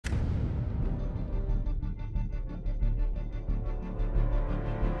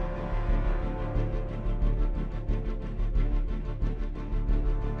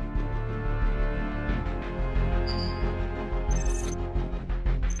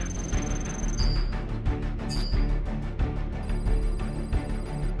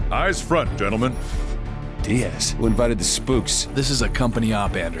Eyes front, gentlemen. Diaz, who invited the spooks? This is a company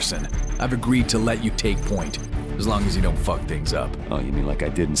op, Anderson. I've agreed to let you take point, as long as you don't fuck things up. Oh, you mean like I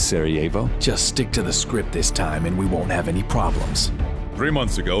did in Sarajevo? Just stick to the script this time and we won't have any problems. 3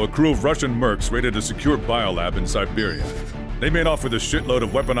 months ago, a crew of Russian mercs raided a secure biolab in Siberia. They made off with a shitload of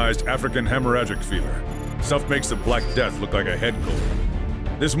weaponized African hemorrhagic fever. Stuff makes the Black Death look like a head cold.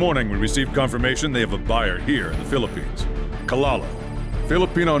 This morning, we received confirmation they have a buyer here in the Philippines. Kalalo,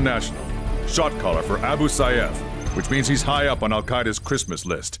 Filipino national, shot caller for Abu Sayyaf, which means he's high up on Al-Qaeda's Christmas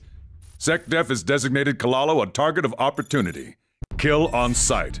list. SecDef has designated Kalalo a target of opportunity. Kill on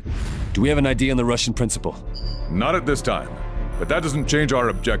sight. Do we have an idea on the Russian principal? Not at this time, but that doesn't change our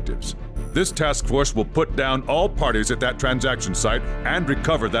objectives. This task force will put down all parties at that transaction site and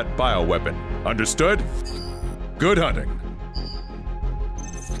recover that bioweapon. Understood? Good hunting.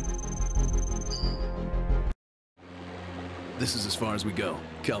 This is as far as we go.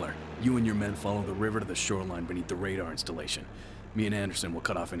 Keller, you and your men follow the river to the shoreline beneath the radar installation. Me and Anderson will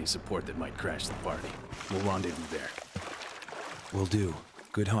cut off any support that might crash the party. We'll rendezvous there. Will do.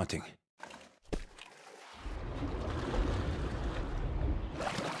 Good hunting.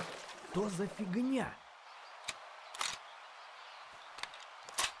 Что за фигня?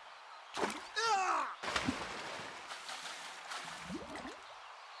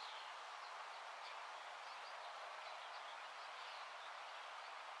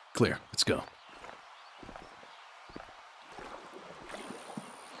 Clear, let's go.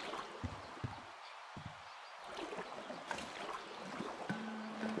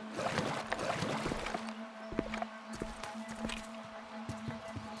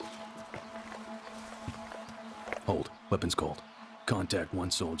 Hold. Weapons cold. Contact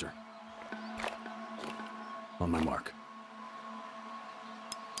one soldier. On my mark.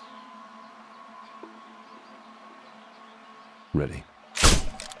 Ready.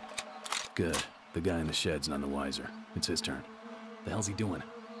 Good. The guy in the shed's none the wiser. It's his turn. The hell's he doing?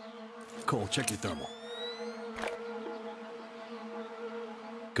 Cole, check your thermal.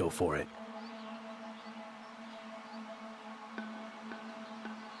 Go for it.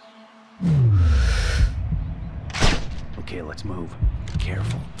 Okay, let's move.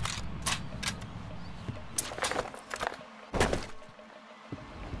 Careful.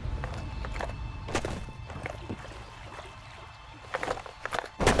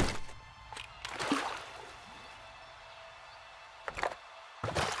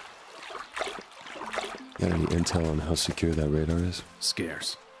 Got any intel on how secure that radar is?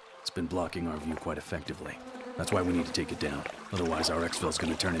 Scarce. It's been blocking our view quite effectively. That's why we need to take it down. Otherwise, our exfil's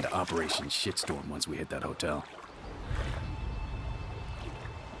gonna turn into Operation Shitstorm once we hit that hotel.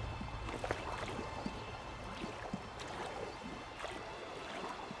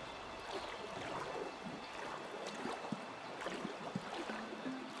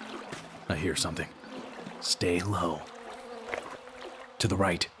 I hear something. Stay low. To the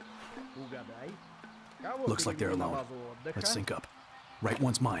right. Looks like they're alone. Let's sync up. Right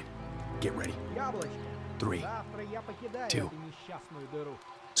one's mine. Get ready. 3, 2.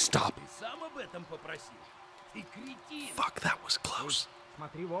 Stop. Fuck, that was close.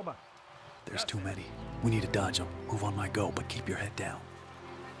 There's too many. We need to dodge them. Move on my go, but keep your head down.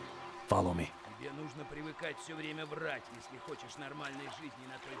 Follow me. Тебе нужно привыкать все время врать, если хочешь нормальной жизни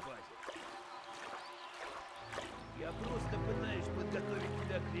на той базе. Я просто пытаюсь подготовить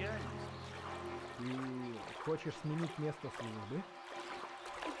тебя к реальности. Ты хочешь сменить место службы?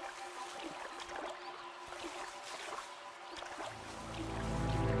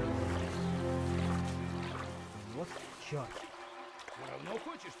 Вот черт. Все равно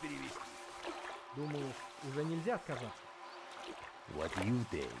хочешь перевести? Думаю, уже нельзя отказаться. What do you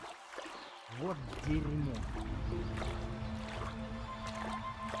think? Вот дерьмо.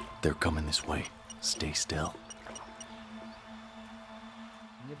 They're coming this way. Stay still.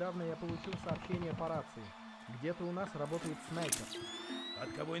 Недавно я получил сообщение по рации. Где-то у нас работает снайпер.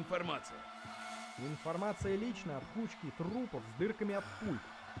 От кого информация? Информация лично от кучки трупов с дырками от пуль.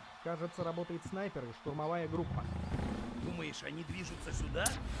 Кажется, работает снайпер и штурмовая группа. Думаешь, они движутся сюда?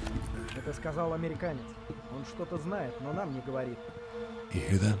 Это сказал американец. Он что-то знает, но нам не говорит. You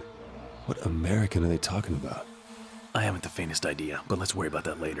hear that? What American are they talking about? I haven't the faintest idea, but let's worry about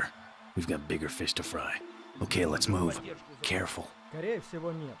that later. We've got bigger fish to fry. Okay, let's move. Careful. Скорее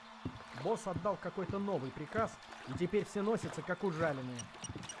всего, нет. Босс отдал какой-то новый приказ, и теперь все носятся как ужаленные.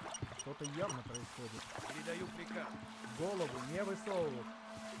 Что-то явно происходит. Передаю приказ. Голову не высовывать.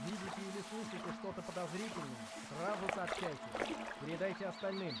 Видите или слышите что-то подозрительное, сразу сообщайте. Передайте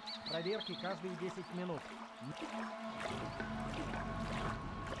остальным. Проверки каждые 10 минут.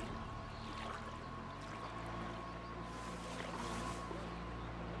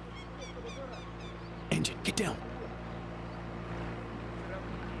 Get down.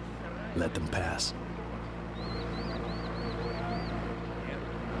 Let them pass.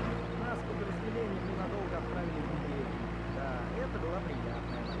 Нас подразделением ненадолго отправили в Индию. Да, это была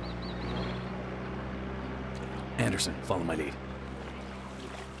приятная война. Anderson, follow my lead.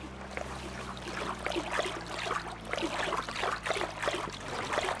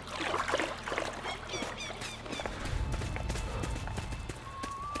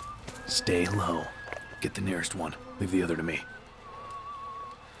 Stay low. Get the nearest one. Leave the other to me.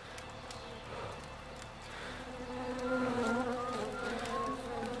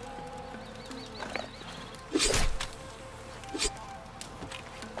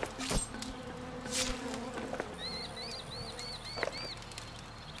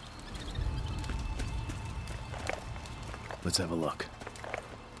 Let's have a look.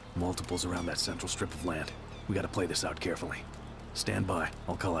 Multiples around that central strip of land. We gotta play this out carefully. Stand by.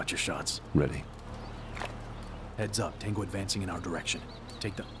 I'll call out your shots. Ready. Heads up. Tango advancing in our direction.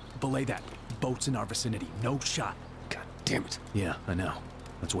 Take the... Belay that. Boats in our vicinity. No shot. God damn it. Yeah, I know.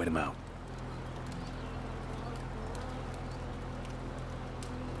 Let's wait him out.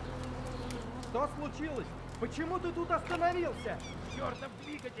 Что случилось? Почему ты тут остановился? Чертов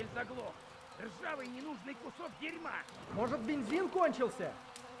двигатель заглох! Ржавый ненужный кусок дерьма! Может, бензин кончился?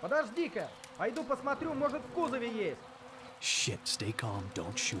 Подожди-ка, пойду посмотрю, может, в кузове есть. Shit, stay calm.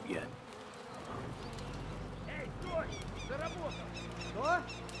 Don't shoot yet. Эй, стой! Заработал! Что?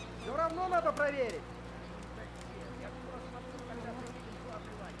 Все равно надо проверить. Я скоро смотрю, когда приедем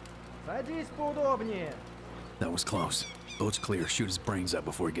главный лагерь. Садись поудобнее. That was close. Boat's clear. Shoot his brains out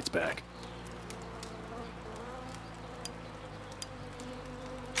before he gets back.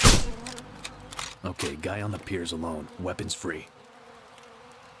 Okay, guy on the pier's alone. Weapons free.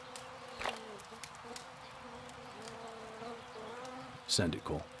 Send it,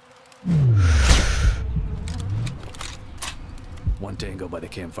 Cole. One Tango by the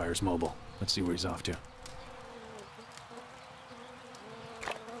campfire's mobile. Let's see where he's off to.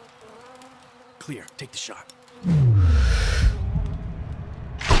 Clear. Take the shot.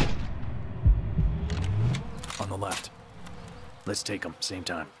 On the left. Let's take him. Same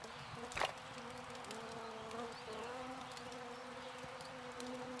time.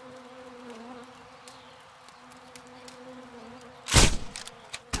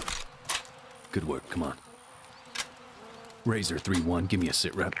 Good work, come on. Razor 3-1, give me a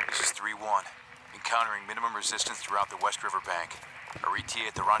sit rep. This is 3-1. Encountering minimum resistance throughout the West River Bank. Our ETA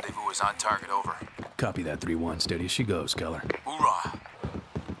at the rendezvous is on target, over. Copy that 3-1, steady as she goes, Keller. Hoorah!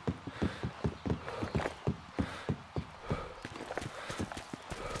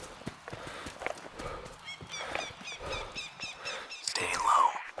 Stay low.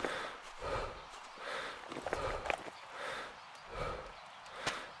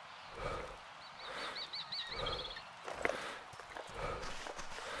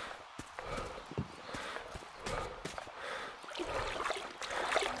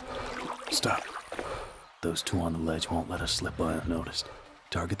 Stop. Those two on the ledge won't let us slip by unnoticed.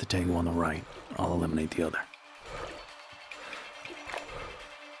 Target the Tango on the right. I'll eliminate the other.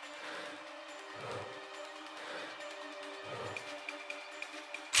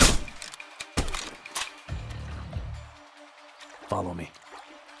 Follow me.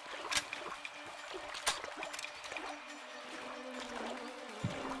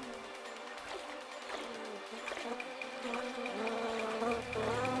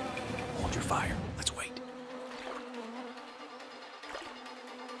 Hold your fire. Let's wait.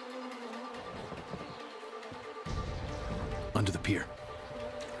 Under the pier.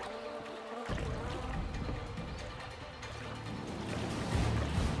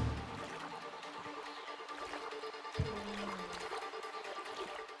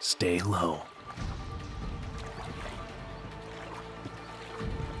 Stay low.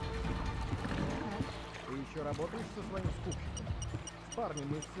 Ты еще работаешь со своим скупщиком? С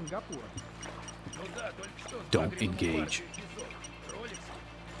парнем из Сингапура. Ну да, только что Don't смотрел engage. партию часов. Роликс.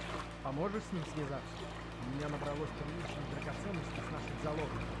 Поможешь с ним связаться? У меня набралось приличных драгоценностей с наших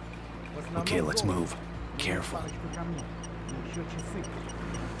залогов. В основном Okay, let's золото. move. Careful. Парочку камней. И еще часы.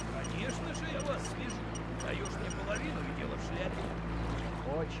 Конечно же, я вас свяжу. Даешь мне половину и дело в шляпе.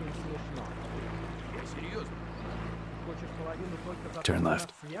 Очень смешно. Я серьезно. Хочешь половину только за то, Turn что нас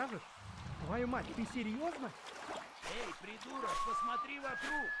left. свяжешь? Твою мать, ты серьезно? Эй, придурок, посмотри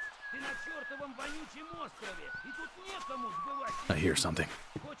вокруг. Ты на чертовом вонючем острове. И тут некому сбывать. I hear something.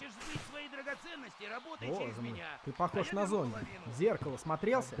 Хочешь сбыть свои драгоценности, работай через Боже мой, меня. ты похож А я на беру зомби. половину. В зеркало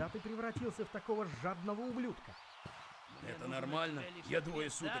смотрелся? Да ты превратился в такого жадного ублюдка. Это нормально. Я двое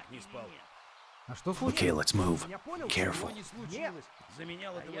суток не спал. А что случилось? Okay, let's move. Я понял. Careful. Ничего не случилось.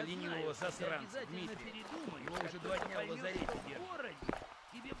 Заменял этого ленивого засранца Дмитрия. Его уже 2 дня в лазарете держат. В городе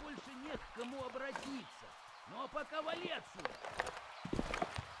тебе больше нет к кому обратиться. Ну а пока вали отсюда.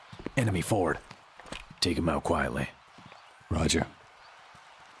 Enemy forward. Take him out quietly. Roger.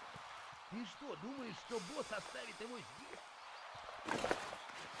 Ты что, думаешь, что босс оставит его здесь?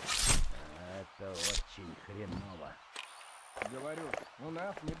 Это очень хреново. Говорю, у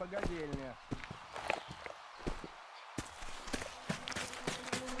нас не богадельня.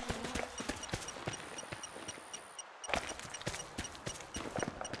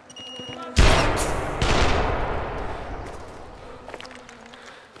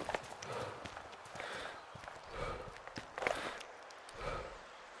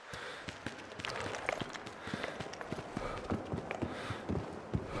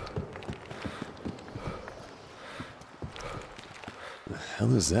 The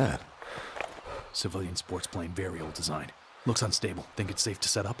hell is that? Civilian sports plane, very old design. Looks unstable. Think it's safe to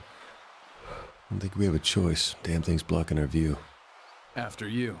set up? I don't think we have a choice. Damn thing's blocking our view. After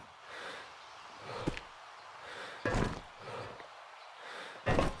you.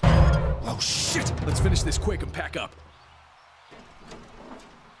 Oh shit! Let's finish this quick and pack up.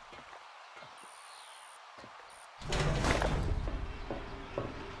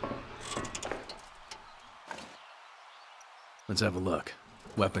 Let's have a look.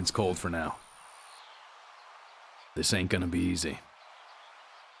 Weapons cold for now. This ain't gonna be easy.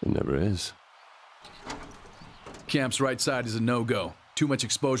 It never is. Camp's right side is a no-go. Too much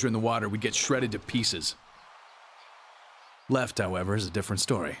exposure in the water, we'd get shredded to pieces. Left, however, is a different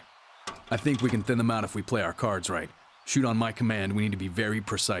story. I think we can thin them out if we play our cards right. Shoot on my command, we need to be very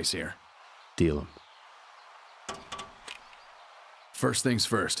precise here. Deal 'em. First things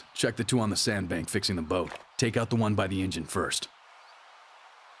first, check the two on the sandbank fixing the boat. Take out the one by the engine first.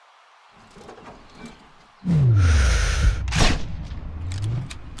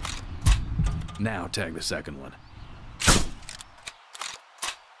 Now tag the second one.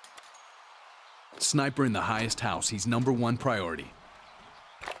 Sniper in the highest house, he's #1 priority.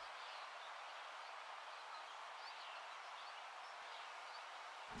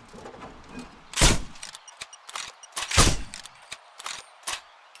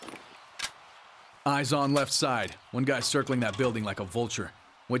 Eyes on left side. One guy's circling that building like a vulture.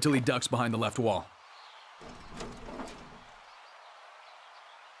 Wait till he ducks behind the left wall.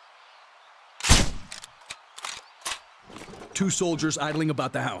 Two soldiers idling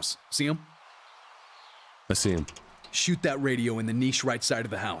about the house. See him? I see him. Shoot that radio in the niche right side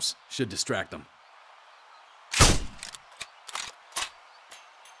of the house. Should distract them.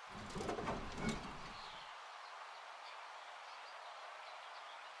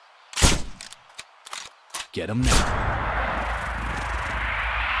 Get him now.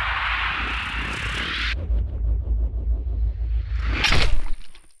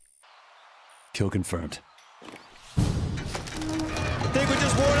 Kill confirmed. Think we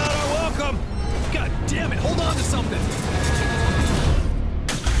just wore out our welcome! God damn it, hold on to something!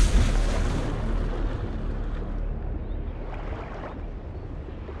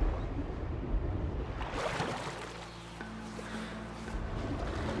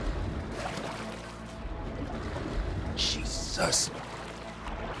 Jesus.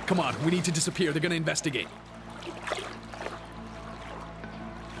 Come on, we need to disappear. They're gonna investigate.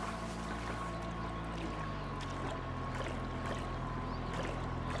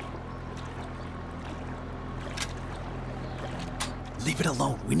 Leave it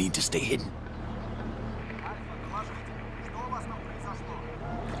alone. We need to stay hidden.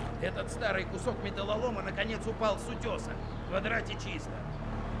 Этот старый кусок металлолома наконец упал с утеса. В квадрате чисто.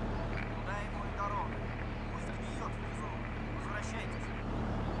 Дай ему дорогу. Пусть гниет внизу. Возвращайтесь.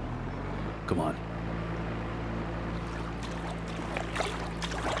 Come on.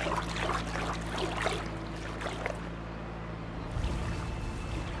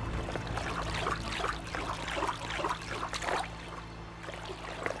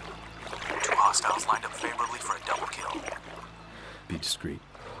 Two hostiles lined up favorably for a double kill. Be discreet.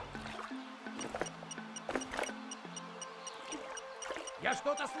 Я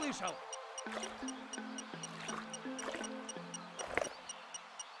что-то слышал.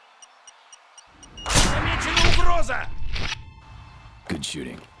 Замечена угроза! Good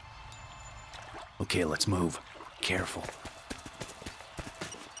shooting. Okay, let's move. Careful.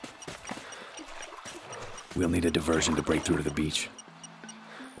 We'll need a diversion to break through to the beach.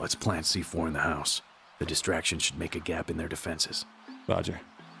 Let's plant C4 in the house. The distraction should make a gap in their defenses. Roger.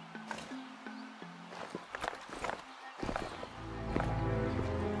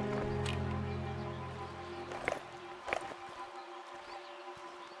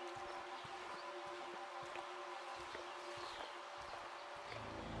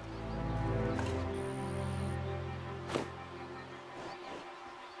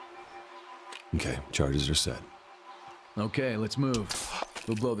 Okay, charges are set. Okay, let's move.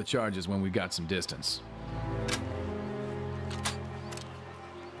 We'll blow the charges when we've got some distance.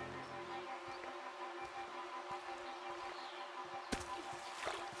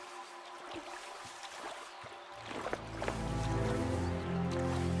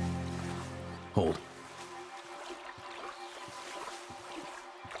 Hold.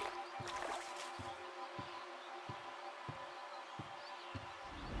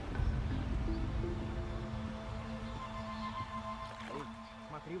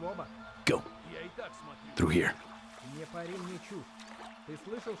 Смотри в оба. Go. Я и так смотрю. Through here. Не пари мне чушь. Ты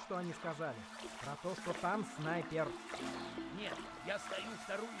слышал, что они сказали? Про то, что там снайпер. Нет, я стою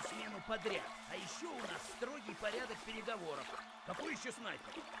вторую смену подряд. А еще у нас строгий порядок переговоров. Какой еще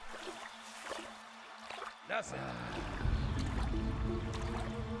снайпер? Да, сэр.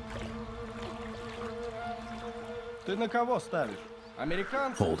 Ты на кого ставишь?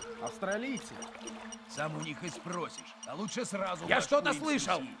 Американцы? Hold. Австралийцы? Сам у них и спросишь. А лучше сразу... Я что-то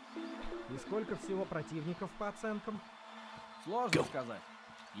слышал! И сколько всего противников по оценкам? Сложно Go. сказать.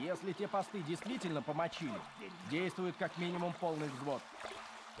 Если те посты действительно помочили, действует как минимум полный взвод.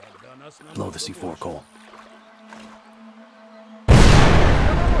 Тогда нас Blow the C4, Cole.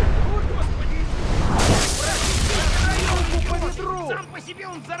 Сам по себе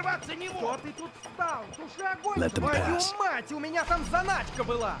он взорваться не Что мог! ты тут встал? Туши огонь! Let them Твою pass. мать, у меня там заначка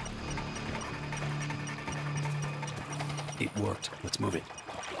была! It worked. Let's move it.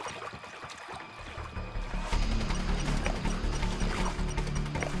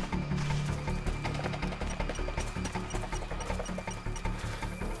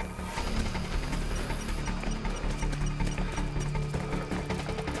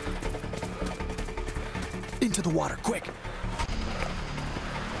 Into the water, quick!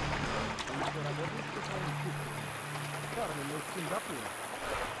 Парни, мы из Сингапура.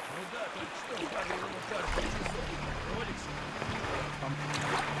 Ну да, только что ударил ему пару часов. Роликс.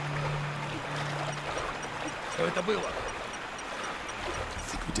 Что это было? I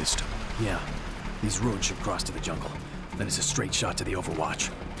think we dissed him. Yeah. These roads should cross to the jungle. Then it's a straight shot to the Overwatch.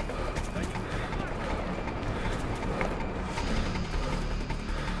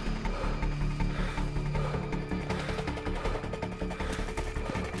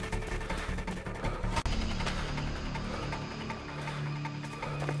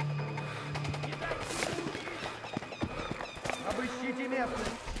 Обыщите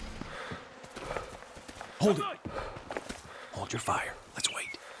местность. Hold it! Hold your fire. Let's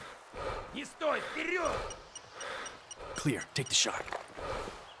wait. Не стой! Вперед! Clear. Take the shot.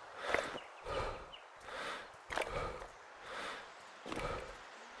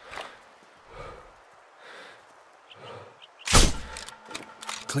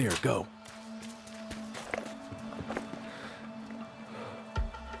 Clear. Go.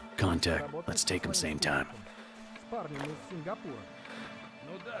 Contact. Let's take them same time. С парнем из Сингапура.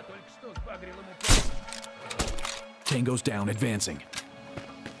 Ну да, только что сбагрил ему пару. Tango's down. Advancing.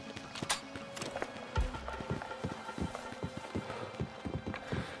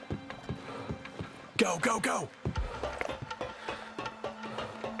 Go, go, go!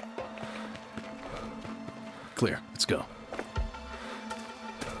 Clear. Let's go.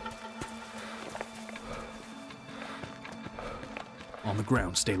 On the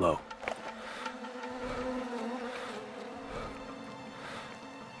ground, stay low.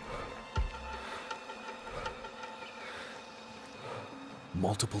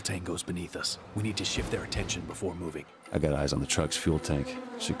 Multiple tangos beneath us. We need to shift their attention before moving. I got eyes on the truck's fuel tank.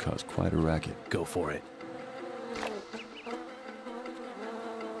 Should cause quite a racket. Go for it.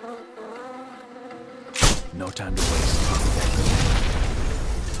 No time to waste.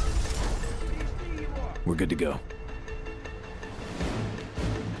 We're good to go.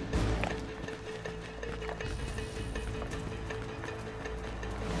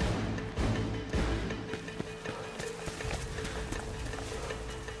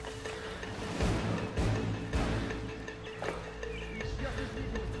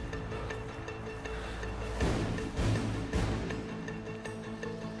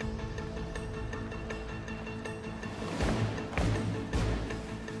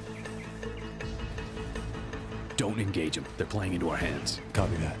 Don't engage them. They're playing into our hands.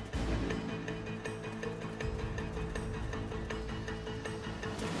 Copy that.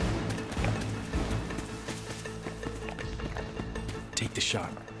 Take the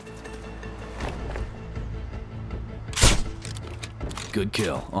shot. Good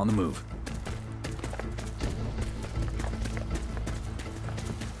kill. On the move.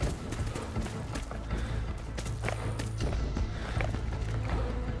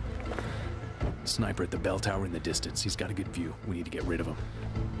 Sniper at the bell tower in the distance. He's got a good view. We need to get rid of him.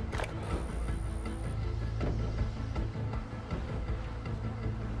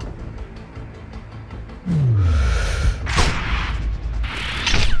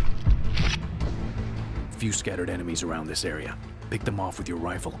 few scattered enemies around this area. Pick them off with your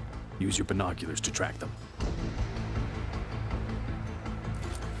rifle. Use your binoculars to track them.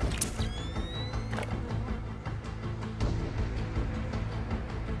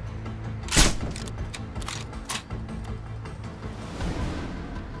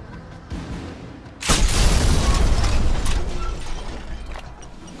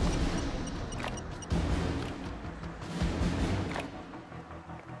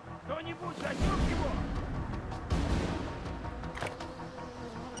 Кто-нибудь засек его!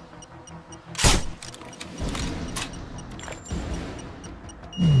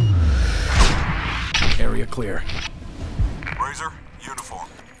 Area clear. Razor, uniform.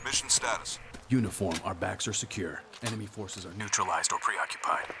 Mission status. Uniform, our backs are secure. Enemy forces are Neutralized or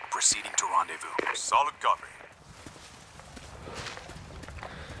preoccupied. Proceeding to rendezvous. Solid copy.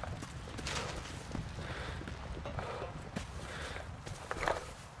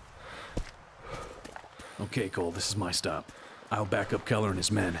 Okay, Cole, this is my stop. I'll back up Keller and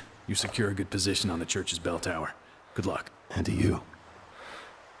his men. You secure a good position on the church's bell tower. Good luck. And to you.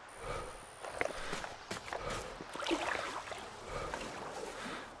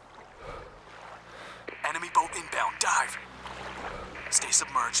 Enemy boat inbound. Dive. Stay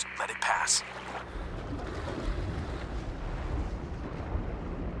submerged. Let it pass.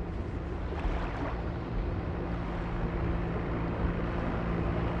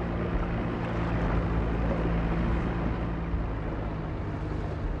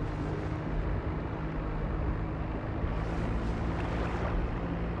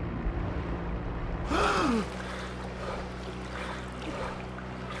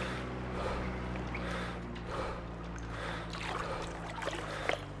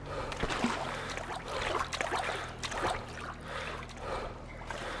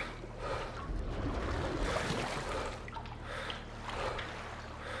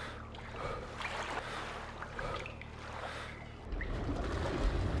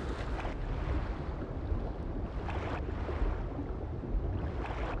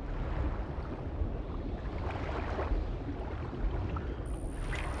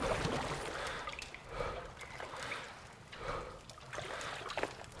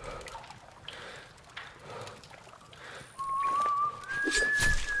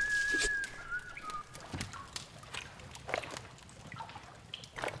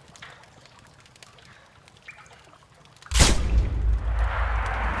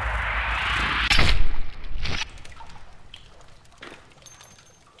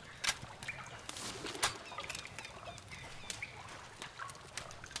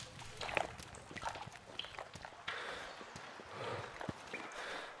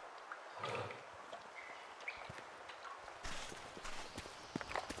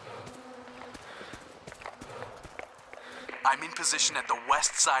 I'm in position at the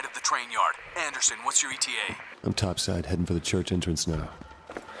west side of the train yard. Anderson, what's your ETA? I'm topside, heading for the church entrance now.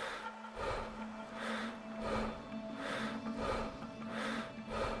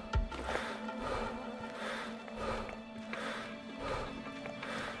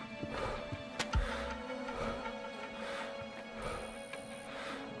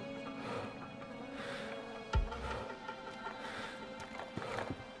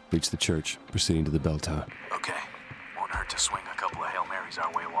 Reach the church, proceeding to the bell tower. Okay. Won't hurt to swing a couple of Hail Marys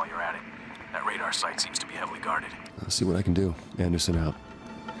our way while you're at it. That radar site seems to be heavily guarded. I'll see what I can do. Anderson out.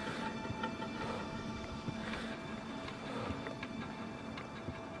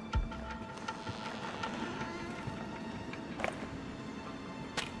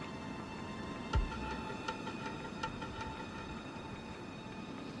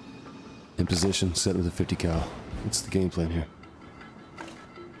 In position, set with a 50 cal. What's the game plan here?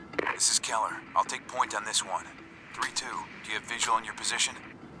 This is Keller. I'll take point on this one. 3-2. Do you have visual on your position?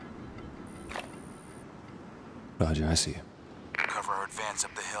 Roger, I see you. Cover our advance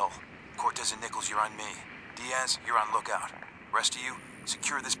up the hill. Cortez and Nichols, you're on me. Diaz, you're on lookout. Rest of you,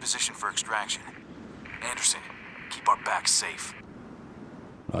 secure this position for extraction. Anderson, keep our backs safe.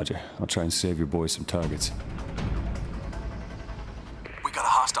 Roger, I'll try and save your boys some targets. We got a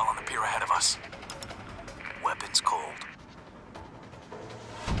hostile on the pier ahead of us. Weapons cold.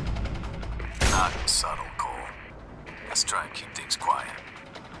 Not subtle, Cole. Let's try and keep things quiet.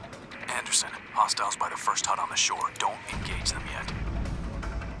 Anderson, hostiles by the first hut on the shore. Don't engage them yet.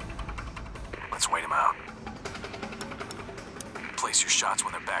 Let's wait them out. Place your shots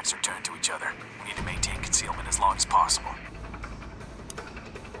when their backs are turned to each other. We need to maintain concealment as long as possible.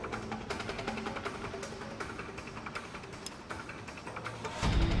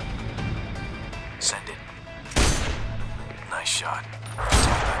 Send it. Nice shot. Take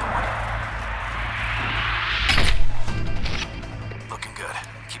the other one. Looking good.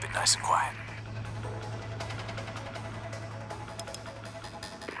 Keep it nice and quiet.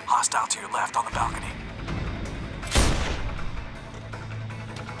 Hostile to your left on the balcony.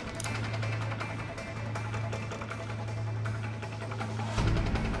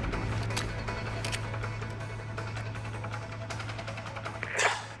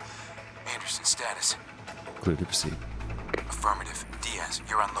 Anderson, status. Clear to proceed. Affirmative. Diaz,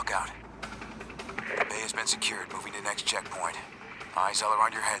 you're on lookout. The bay has been secured, moving to next checkpoint. Eyes all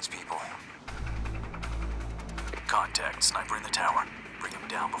around your heads, people. Contact. Sniper in the tower. Bring him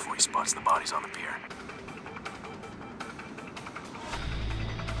down before he spots the bodies on the pier.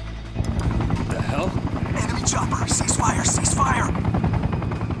 The hell? Enemy chopper! Cease fire! Cease fire!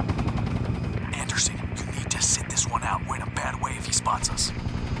 Anderson, you need to sit this one out. We're in a bad way if he spots us.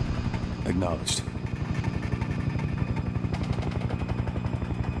 Acknowledged.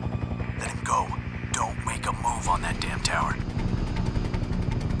 Let him go. Don't make a move on that damn tower.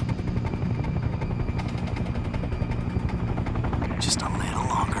 Just a little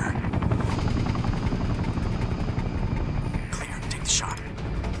longer. Clear. Take the shot.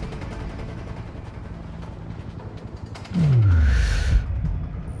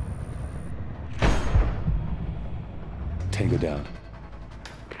 Tango down.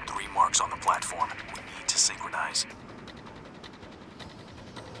 3 marks on the platform. We need to synchronize.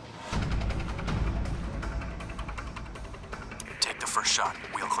 Take the first shot.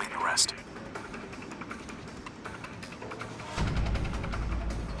 We'll clean the rest.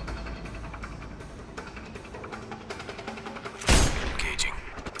 Engaging.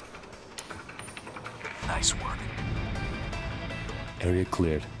 Nice work. Area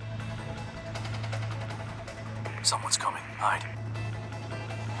cleared. Someone's coming. Hide.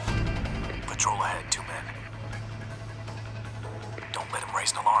 Patrol ahead, 2 men. Don't let him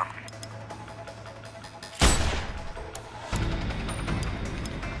raise an alarm.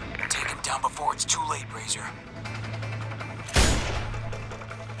 Take him down before it's too late, Razor.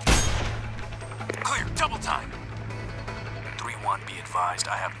 Clear. Double time. 3-1, be advised.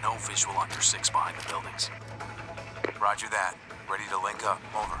 I have no visual on your 6 behind the buildings. Roger that. Ready to link up.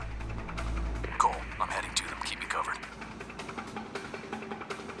 Over. Cole, I'm heading to them. Keep me covered.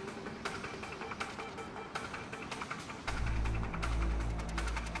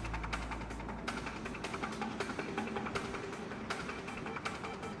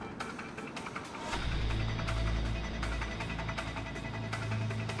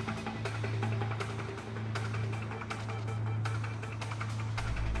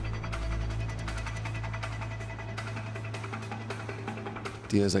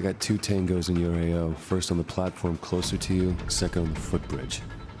 Diaz, I got 2 tangos in your AO. First on the platform closer to you, second on the footbridge.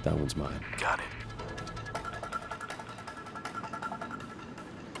 That one's mine. Got it.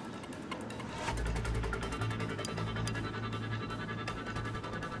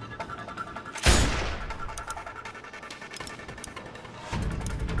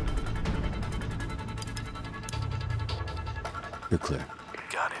 You're clear.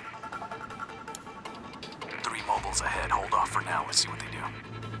 Got it. 3 mobiles ahead. Hold off for now. Let's see what they do.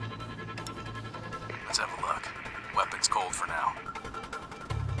 Let's have a look. Weapons cold for now.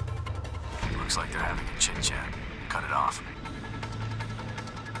 Looks like they're having a chit-chat. Cut it off.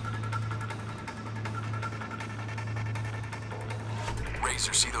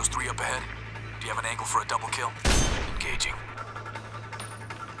 Razor, see those 3 up ahead? Do you have an angle for a double kill? Engaging.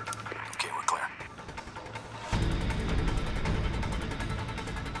 Okay, we're clear.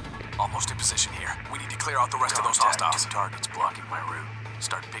 Almost in position here. We need to clear out the rest of those hostiles. 2 targets blocking my route.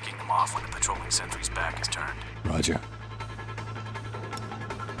 Start picking them off when the patrolling sentry's back is turned. Roger.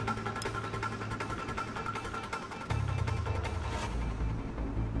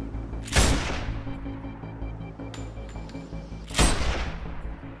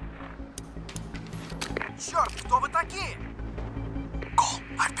 Черт, кто вы такие? Cole,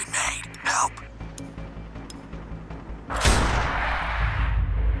 I've been made. Help!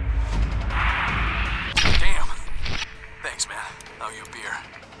 Damn. Thanks, man. Owe you a beer.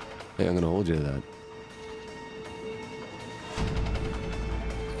 Hey, I'm gonna hold you to that.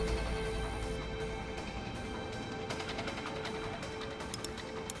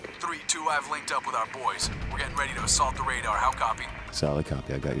 I've linked up with our boys. We're getting ready to assault the radar. How copy? Solid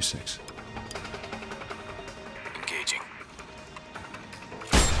copy. I got your 6. Engaging.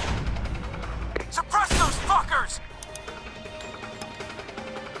 Suppress those fuckers!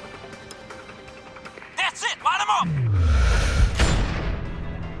 That's it! Line them up!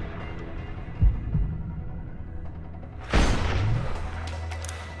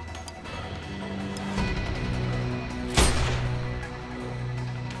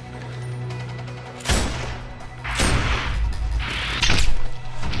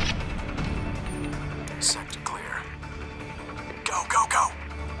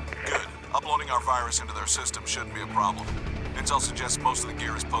 virus into their system shouldn't be a problem. Intel suggests most of the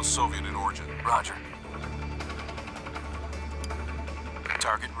gear is post-Soviet in origin. Roger.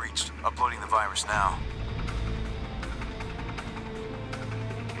 Target reached. Uploading the virus now.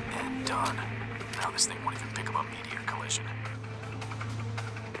 And done. Now this thing won't even pick up a meteor collision.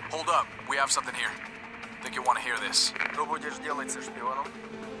 Hold up. We have something here. Think you want to hear this. Что будешь делать со шпионом?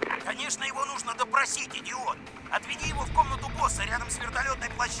 Конечно, его нужно допросить, идиот. Отведи его в комнату босса рядом с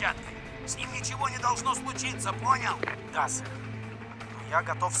вертолетной площадкой. С ним ничего не должно случиться, понял? Да, сэр. Но я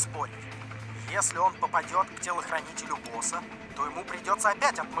готов спорить. Если он попадет к телохранителю босса, то ему придется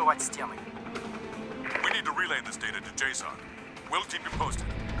опять отмывать стены. We need to relay this data to JSON. We'll keep you posted.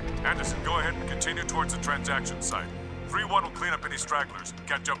 Anderson, go ahead and continue towards the transaction site. 3-1 will clean up any stragglers and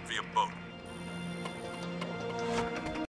catch up via boat.